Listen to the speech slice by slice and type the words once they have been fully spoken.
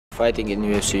fighting in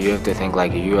UFC, you have to think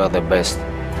like you are the best.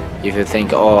 If you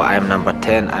think, oh, I'm number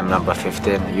 10, I'm number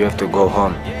 15, you have to go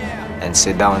home and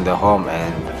sit down in the home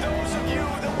and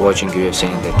watching UFC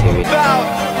in the TV.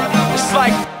 It's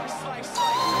like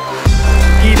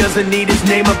he doesn't need his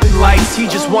name up in lights, he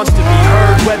just wants to be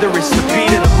heard, whether it's the beat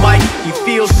of the mic. He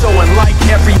feels so unlike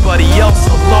everybody else,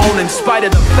 alone, in spite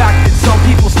of the fact that some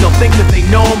people still think that they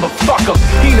know him. But fuck him,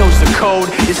 he knows the code.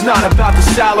 It's not about the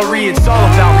salary, it's all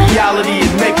about reality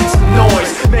and making some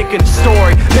noise, making a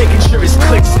story, making sure his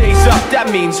click stays up. That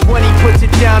means when he puts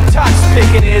it down, Todd's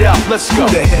picking it up. Let's go.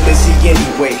 Who the hell is he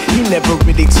anyway? He never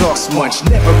really talks much,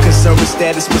 never concerned with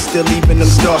status, but still leaving them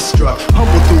starstruck.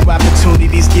 Humble through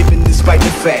opportunities given despite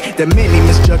the fact that many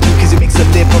misjudge him cause he makes a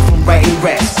living from writing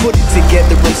raps. Put it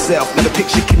together himself, now the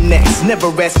picture connects.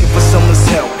 Never asking for someone's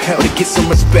help or to get some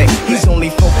respect. He's only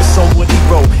focused on what he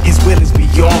wrote. His will is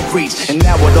beyond reach, and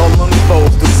now it all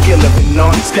unfolds the skill of an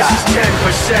non-stop.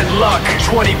 This is 10% luck,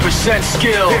 20%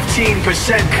 skill,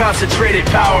 15% concentrated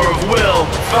power of will,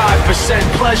 5%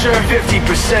 pleasure,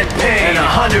 50% pain, and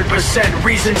 100%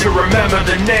 reason to remember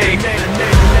the name.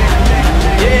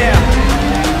 Yeah.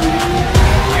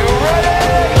 You ready?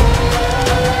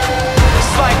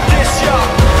 It's like this, y'all.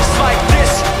 It's like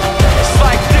this. It's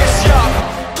like this, y'all.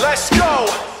 Let's go.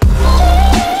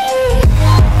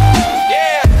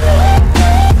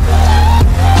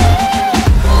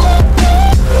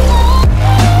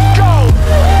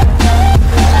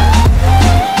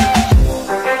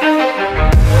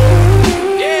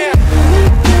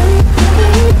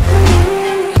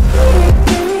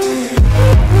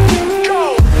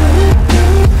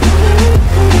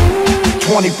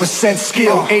 20%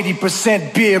 skill,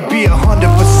 80% beer, be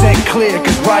 100% clear,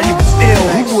 cause Ryu was ill.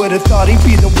 Who would've thought he'd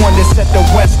be the one that set the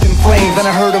West in flames? Then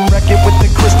I heard him wreck it with the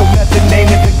crystal method, name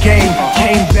of the game.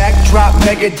 Came back, dropped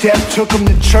Megadeth, took him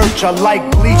to church. I like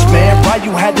Bleach, man, Ryu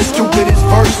had the stupidest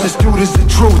verse. This dude is the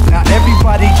truth. Now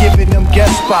everybody giving him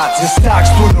guest spots, his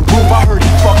stocks through the roof. I heard he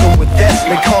fucking with this.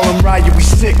 They call him Ryu, he's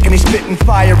sick and he's spitting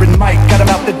fire. And Mike got him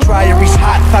out the dryer, he's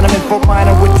hot. Found him in Fort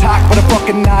Minor with Talk, but a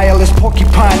fucking nihilist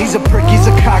porcupine. He's a prick, he's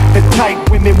a cock, the type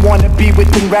women wanna be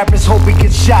with, and rappers hope he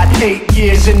gets shot. 8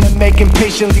 years in the making,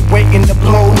 patiently waiting to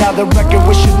blow. Now the record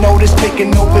we should notice,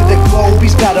 taking over the globe.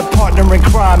 He's got a partner in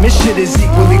crime, his shit is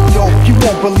equally dope. You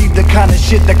won't believe the kind of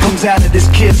shit that comes out of this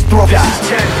kid's throat. This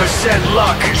is 10%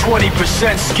 luck,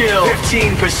 20% skill,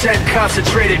 15%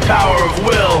 concentrated power of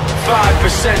will,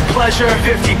 5% pleasure,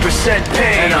 50%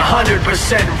 pain, and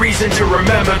 100% reason to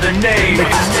remember the name. This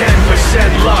is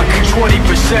 10% luck,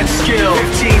 20% skill,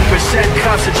 15%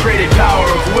 concentrated power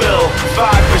of will,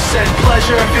 5%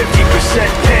 pleasure, 50%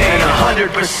 pain, and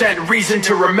 100% reason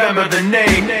to remember the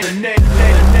name. Yeah.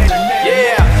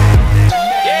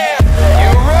 Yeah.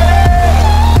 You ready?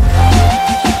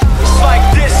 It's like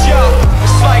this, y'all.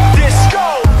 It's like this, go.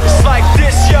 It's like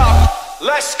this, y'all.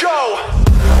 Let's go.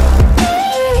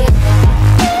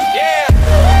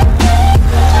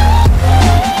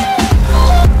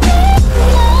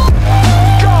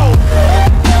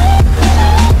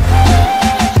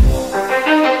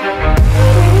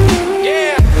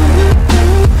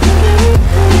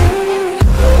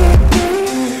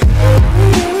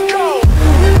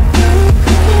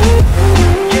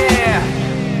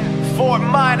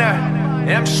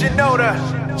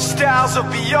 Styles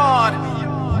of beyond.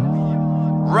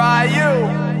 Ryu,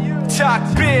 Talk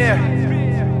Beer,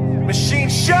 Machine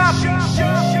Shop.